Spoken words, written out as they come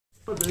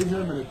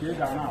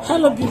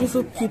Hello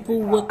beautiful people,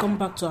 welcome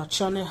back to our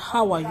channel.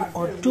 How are you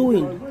all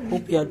doing?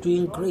 Hope you are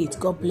doing great.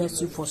 God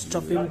bless you for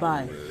stopping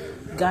by.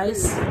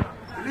 Guys,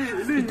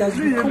 it has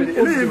become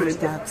obvious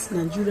that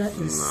Nigeria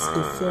is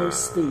a failed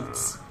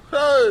state.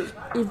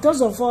 If those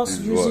of us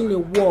using the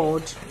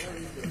word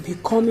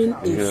becoming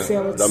a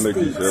failed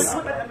state,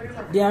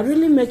 they are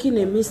really making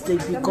a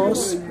mistake,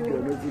 because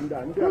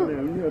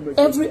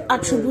every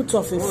attribute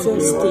of a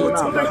failed state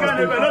has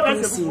been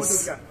happening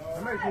since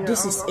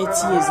this is 8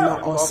 years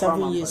now, or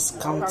 7 years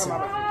counting.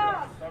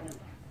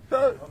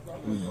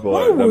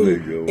 Why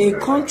will a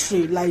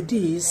country like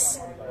this,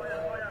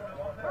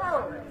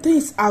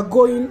 things are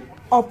going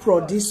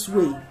uproar this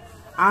way,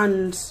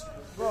 and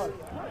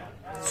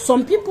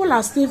some people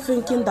are still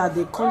thinking that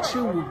the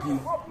country will be,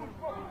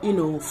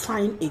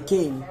 fine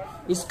again.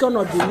 It's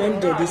gonna be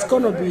mended. It's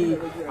gonna be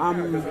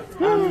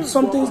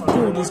something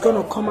good is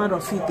gonna come out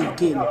of it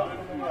again.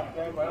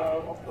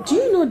 Do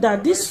you know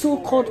that these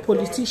so-called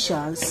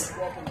politicians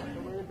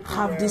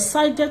have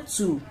decided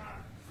to,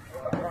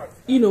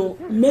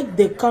 make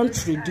the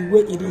country the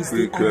way it is?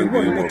 They are the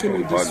one making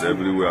it this way.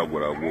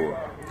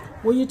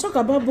 When you talk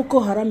about Boko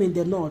Haram in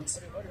the north,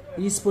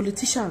 it is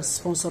politicians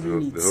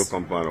sponsoring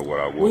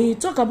it. When you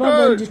talk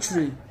about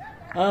banditry,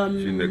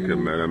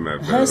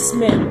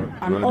 herdsmen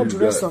and all the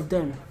rest of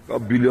them,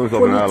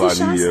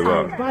 politicians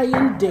are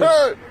buying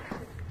the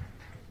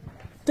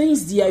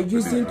things they are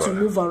using to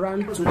move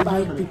around to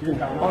buy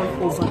people all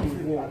over the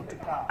world.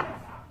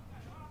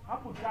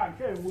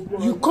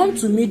 You come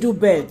to Middle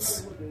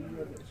Belt,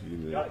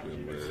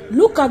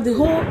 look at the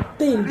whole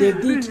thing they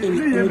did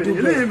in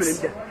Middle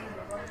Belt.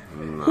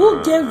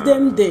 Who gave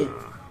them the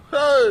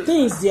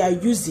things they are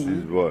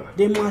using,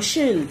 the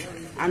machine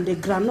and the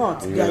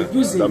granite they are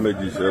using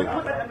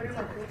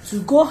to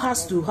go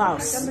house to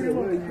house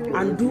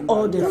and do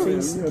all the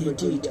things they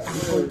did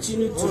and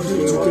continue to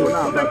do today?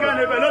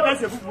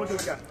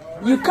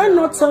 You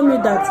cannot tell me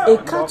that a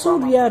cattle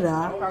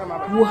rearer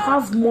will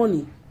have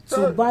money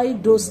to buy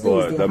those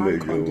things they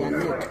hang on their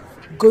neck,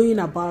 going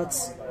about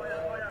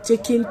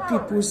taking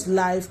people's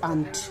life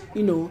and,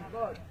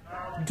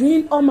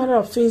 doing all manner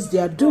of things they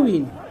are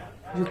doing.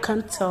 You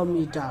can't tell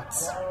me that.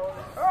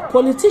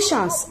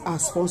 Politicians are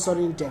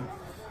sponsoring them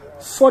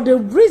for the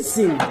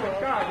reason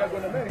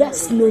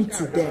best known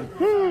to them.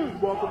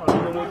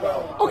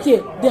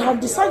 Okay, they have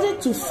decided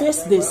to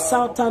face the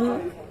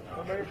southern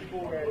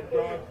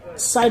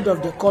side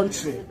of the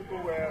country.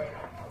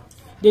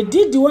 They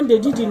did the one they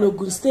did in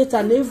Ogun State,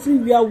 and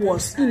everywhere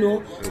was,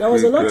 there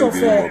was a lot of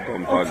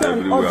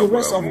and all the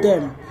rest of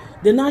them.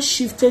 They now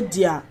shifted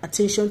their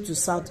attention to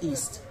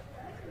southeast.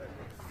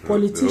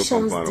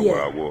 Politicians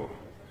there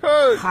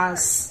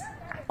has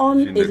on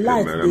a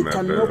life they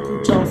cannot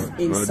put off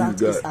in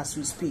southeast as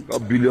we speak. The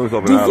video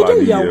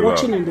you are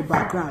watching in the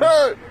background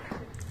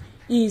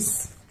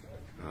is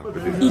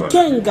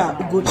Ikenga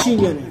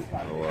Ugochinyere,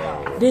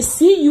 the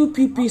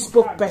CUPP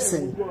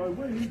spokesperson,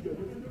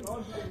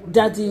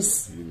 that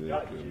is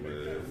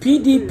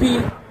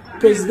PDP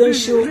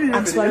presidential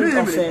aspirant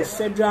of a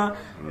federal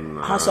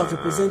House of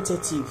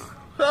Representatives.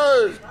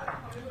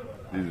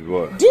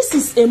 This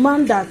is a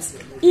man that,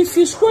 if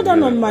you scroll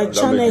down on my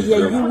channel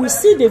here, you will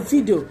see the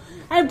video.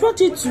 I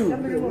brought it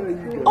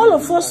to all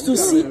of us to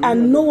see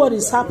and know what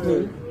is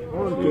happening.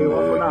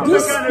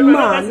 This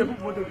man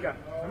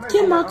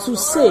came out to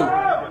say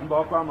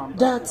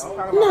that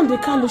Nnamdi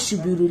Kanu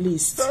should be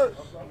released,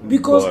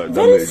 because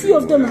very few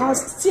of them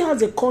still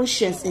has a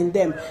conscience in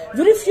them.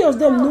 Very few of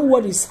them know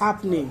what is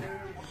happening.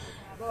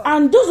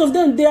 And those of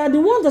them, they are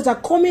the ones that are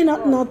coming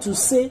out now to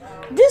say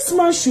this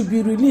man should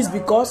be released,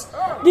 because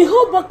the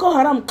whole Boko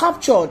Haram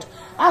captured.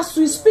 As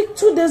we speak,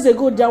 2 days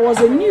ago, there was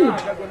a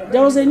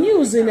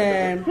news in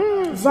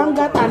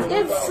Vanguard, and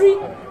every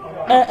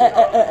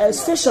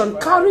station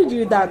carried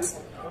you that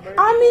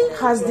Army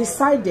has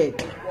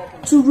decided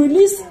to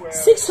release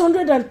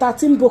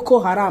 613 Boko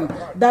Haram,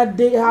 that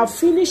they have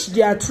finished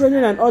their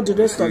training and all the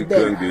rest of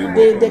them.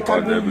 They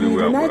can be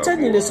reunited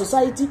in the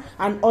society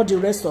and all the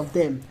rest of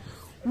them.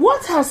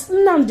 What has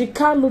Nnamdi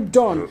Kanu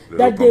done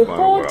that they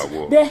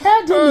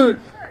held him in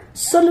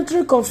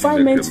solitary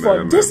confinement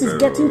for? This is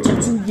getting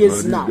to 2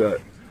 years now.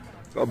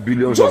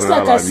 Just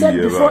like I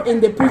said before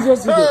in the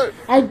previous video,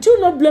 I do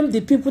not blame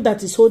the people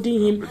that is holding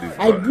him.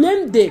 I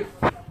blame the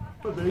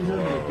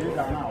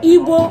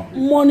Igbo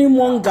money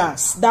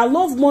mongers that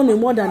love money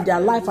more than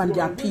their life and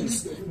their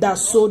peace that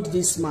sold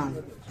this man.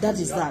 That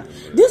is that.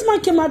 This man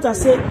came out and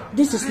said,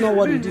 this is not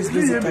what it is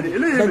basically,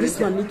 that this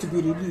man needs to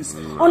be released.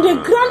 On the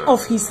ground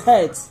of his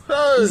head,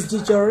 is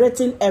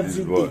deteriorating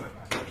every day.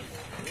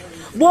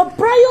 But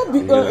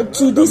prior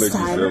to this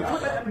time,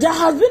 there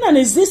has been an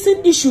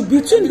existing issue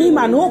between him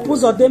and Hope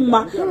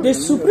Uzodinma, the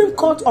Supreme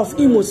Court of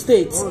Imo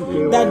State,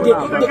 that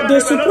the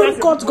Supreme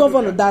Court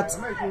governor that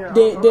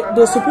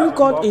the Supreme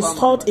Court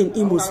installed in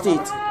Imo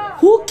State,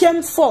 who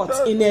came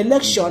forth in an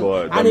election,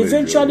 and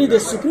eventually the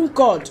Supreme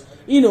Court,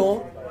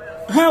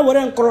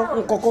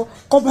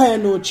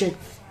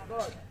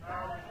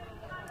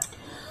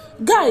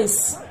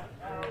 guys,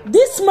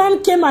 This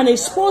man came and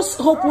exposed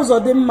Hope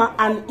Uzodinma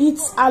and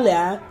its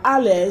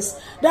allies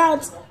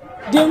that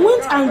they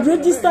went and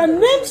registered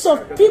names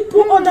of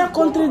people other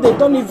countries they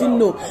don't even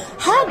know.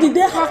 How did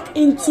they hack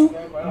into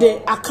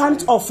the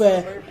account of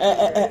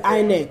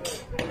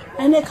INEC?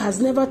 INEC has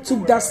never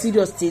took that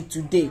serious till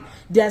today.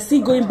 They are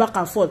still going back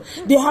and forth.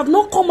 They have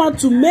not come out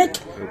to make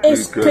a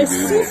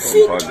specific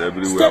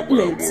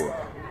statement,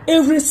 a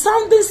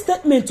resounding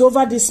statement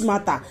over this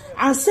matter,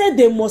 and said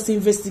they must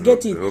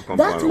investigate it.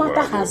 That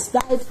matter has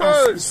died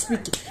as we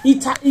speak.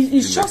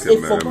 It's just a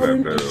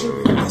forgotten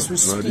issue as we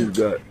speak.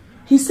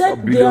 He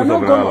said they are not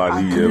going to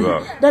agree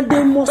that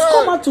they must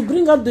come out to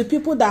bring out the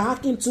people that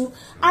hack into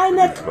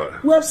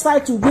INEC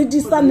website to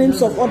register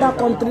names of other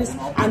countries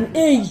and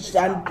age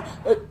and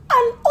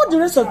all the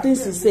rest of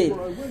things he said.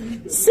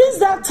 Since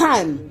that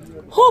time,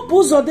 Hope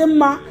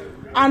Uzodinma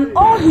and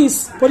all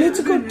his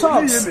political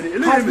talks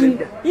has been,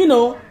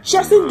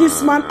 chasing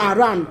this man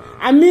around.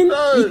 I mean,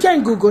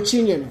 Ikenga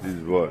Ugochinyere.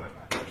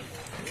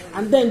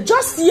 And then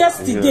just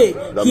yesterday,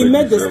 he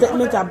made the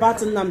statement about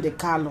Nnamdi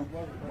Kanu.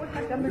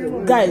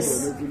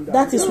 Guys,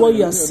 that is what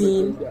you are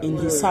seeing in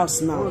his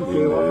house now.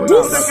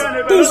 This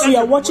things we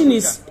are watching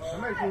is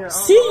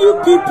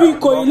CUPP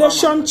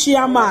coalition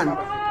chairman,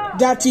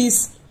 that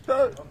is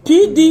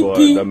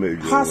PDP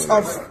House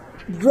of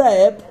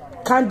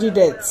Rep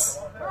candidates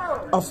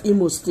of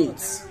Imo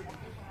State.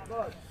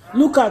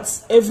 Look at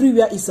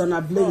everywhere is on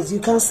a blaze. You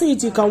can see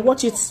it, you can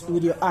watch it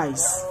with your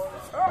eyes.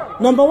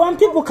 Number one,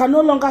 people can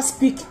no longer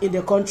speak in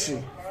the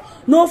country.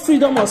 No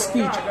freedom of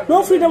speech,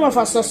 no freedom of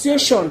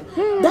association.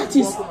 That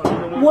is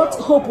what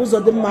Hope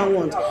Uzodinma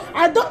wants.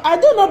 I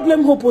do not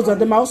blame Hope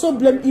Uzodinma. I also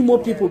blame Imo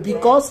people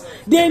because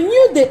they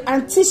knew the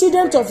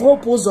antecedent of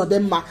Hope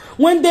Uzodinma.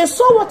 When they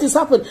saw what is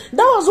happening,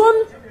 that was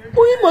when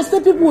Imo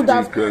State people would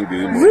have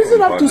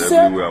risen up to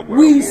say,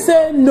 we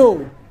say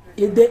no.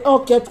 They all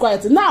kept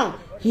quiet. Now,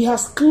 he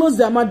has closed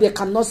their mouth, they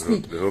cannot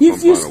speak.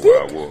 If you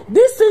speak,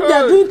 this thing they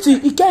are doing to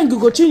Ikenga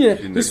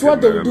Ugochinyere is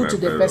what they will do to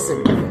the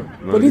person.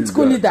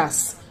 Political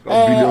leaders,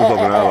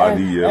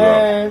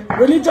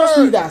 religious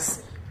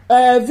leaders,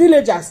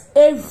 villagers,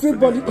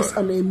 everybody is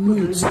on a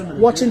mute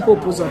watching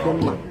Hope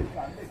Uzodinma.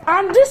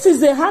 And this is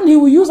the hand he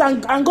will use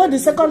and go the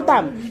second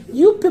time.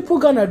 You people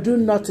gonna do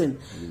nothing.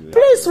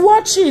 Please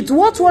watch it,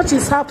 watch what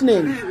is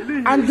happening,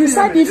 and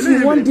decide if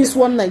you want this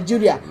one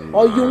Nigeria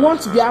or you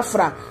want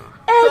Biafra.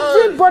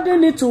 Everybody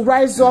need to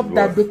rise up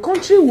that the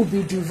country will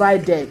be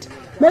divided.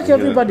 Make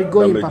everybody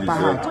go in Papa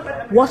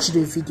Hand. Watch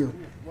the video.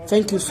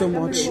 Thank you so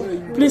much.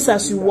 Please,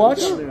 as you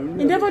watch,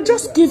 endeavor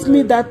just give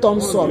me that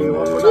thumbs up.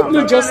 Give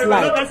me just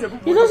like.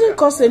 It doesn't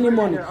cost any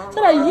money.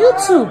 So that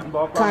YouTube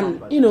can,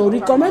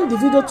 recommend the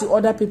video to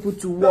other people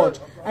to watch.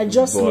 I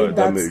just need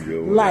that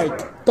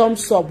like,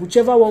 thumbs up,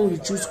 whichever one we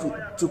choose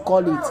to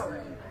call it.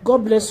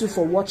 God bless you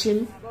for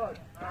watching.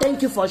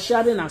 Thank you for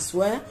sharing as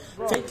well.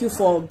 Thank you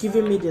for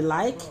giving me the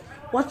like.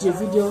 Watch the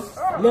video.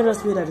 Let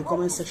us know in the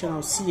comment section.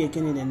 I'll see you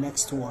again in the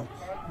next one.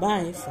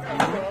 Bye for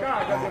now.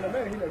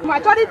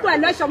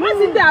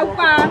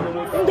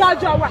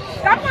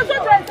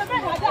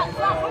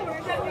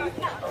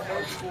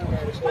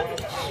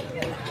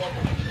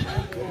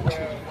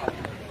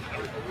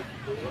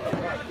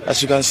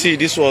 As you can see,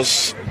 this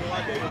was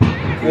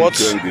what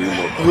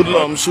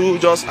hoodlums who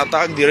just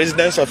attacked the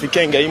residents of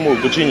Ikenga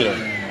Ugochinyere.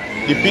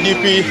 The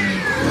PDP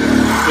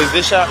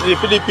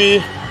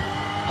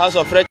House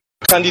of Rep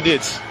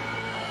candidates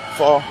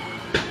for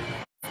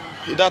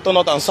Idato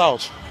North and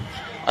South.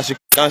 As you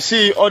can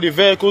see, all the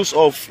vehicles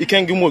of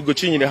Ikenga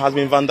Ugochinyere has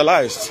been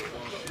vandalized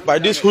by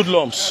these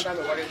hoodlums.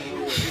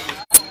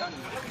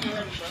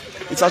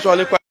 It's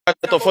actually quite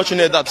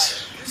unfortunate that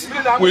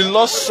we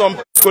lost some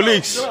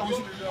colleagues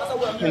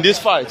in this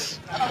fight,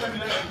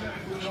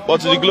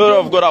 but to the glory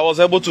of God, I was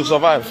able to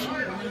survive.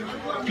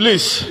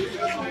 Please,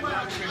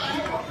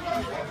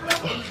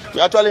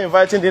 we're actually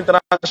inviting the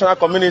international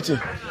community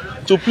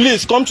to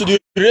please come to the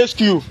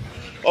rescue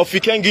of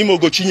Ikenga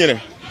Ugochinyere.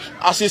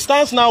 As it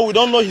stands now, we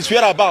don't know his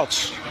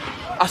whereabouts.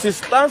 As it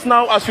stands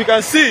now, as we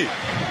can see,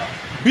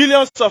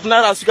 billions of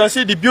naira, as you can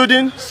see, the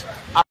buildings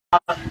are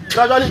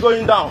gradually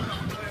going down.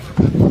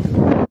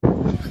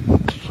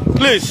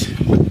 Please,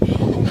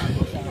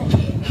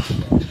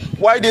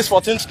 why this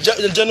 14th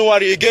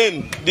January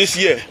again this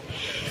year?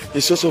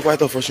 It's also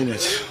quite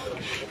unfortunate.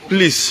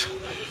 Please,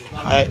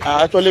 I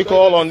actually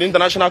call on the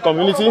international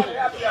community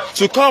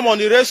to come on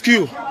the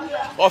rescue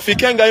of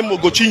Ikenga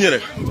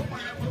Ugochinyere.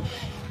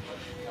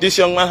 This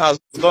young man has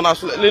done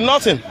absolutely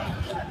nothing.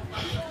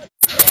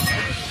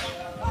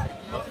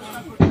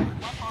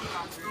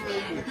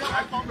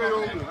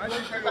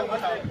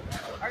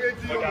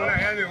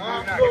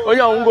 Oh,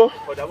 yeah, Ungo.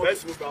 For that,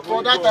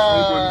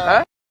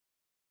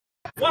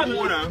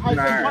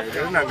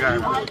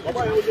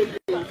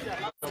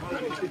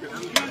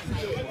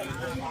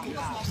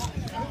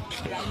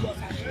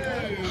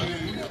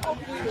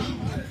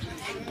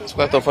 it's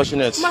quite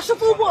unfortunate.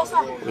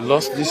 We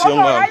lost this young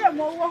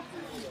man.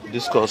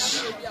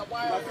 Discuss.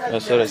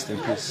 Let's rest in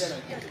peace.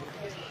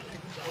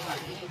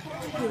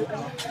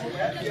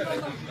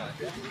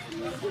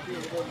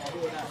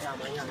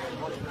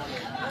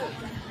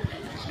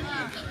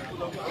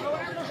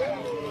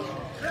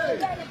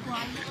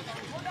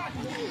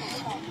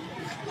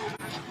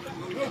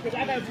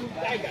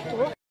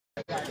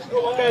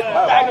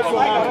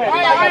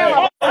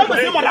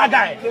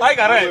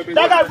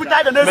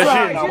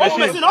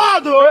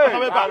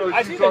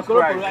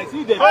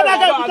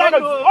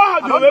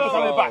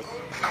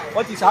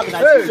 What is happening? I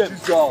see them.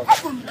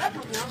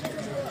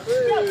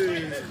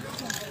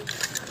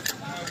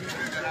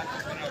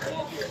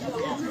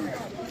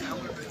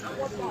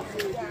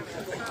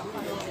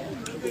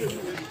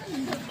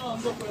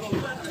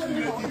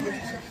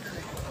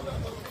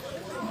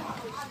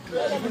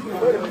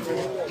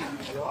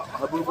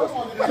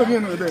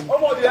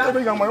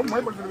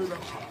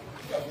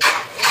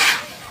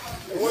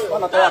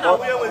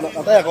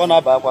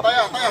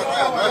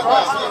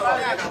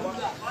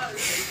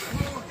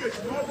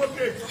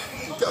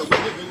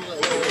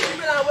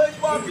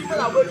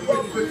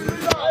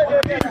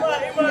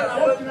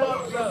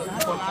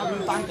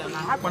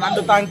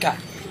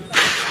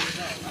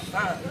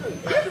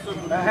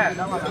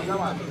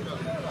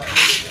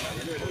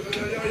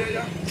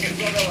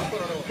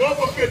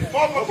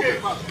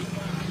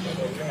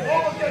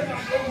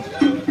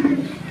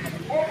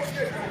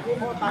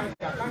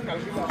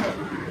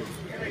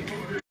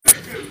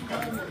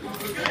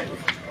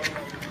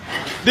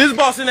 This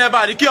boss in there,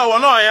 the key or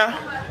no, yeah?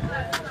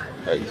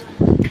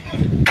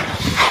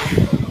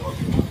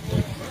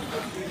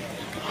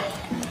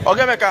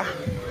 Okay, Mecca.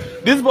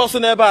 This boss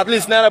in there, at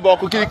least never about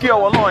cookie key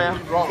or no, yeah?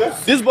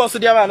 This boss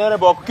in there, never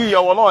about key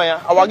or no, yeah?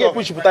 I will get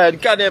push put the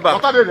car there.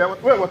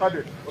 What I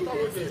did?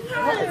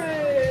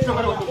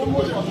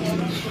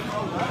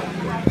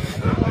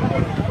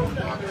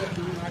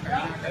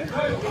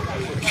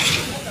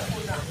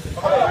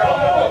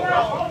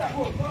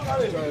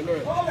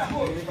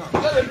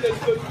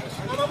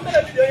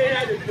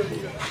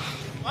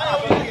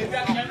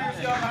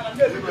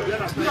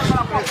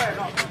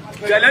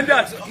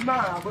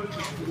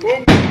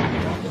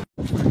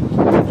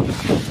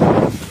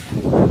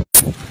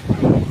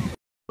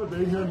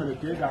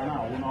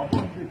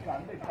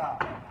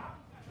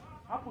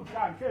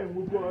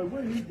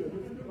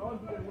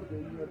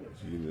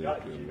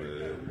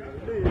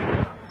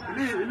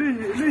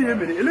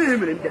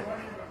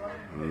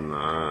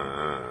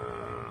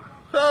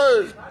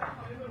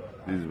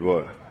 This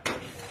boy.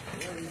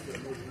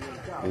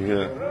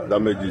 Yeah,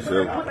 damage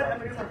yourself.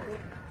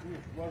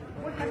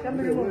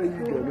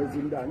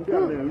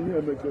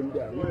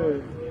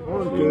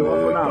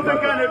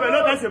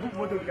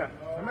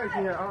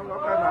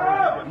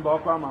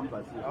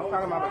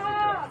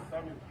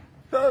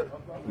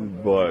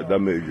 Boy,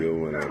 damage you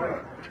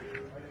whenever.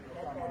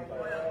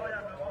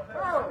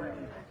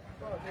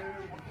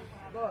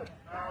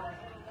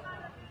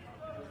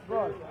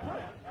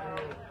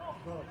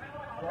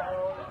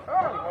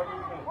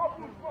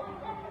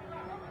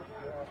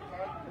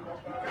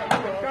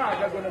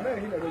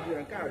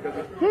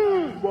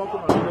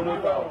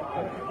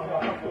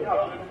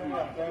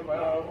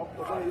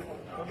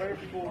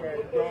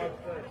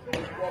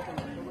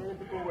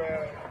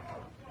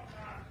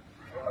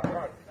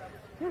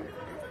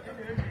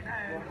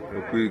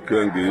 We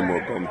can't get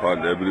more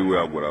compound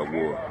everywhere where I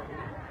go.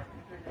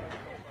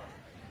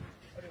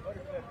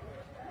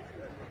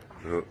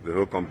 The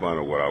whole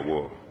compound where I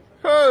go.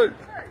 Hey!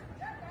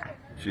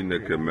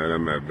 Chineke mere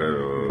me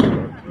better.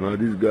 Now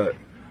this guy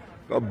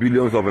got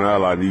billions of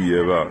naira in a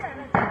year.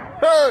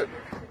 Hey!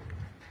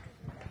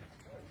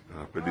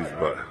 I pay this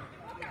back.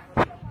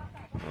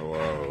 Oh,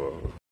 wow.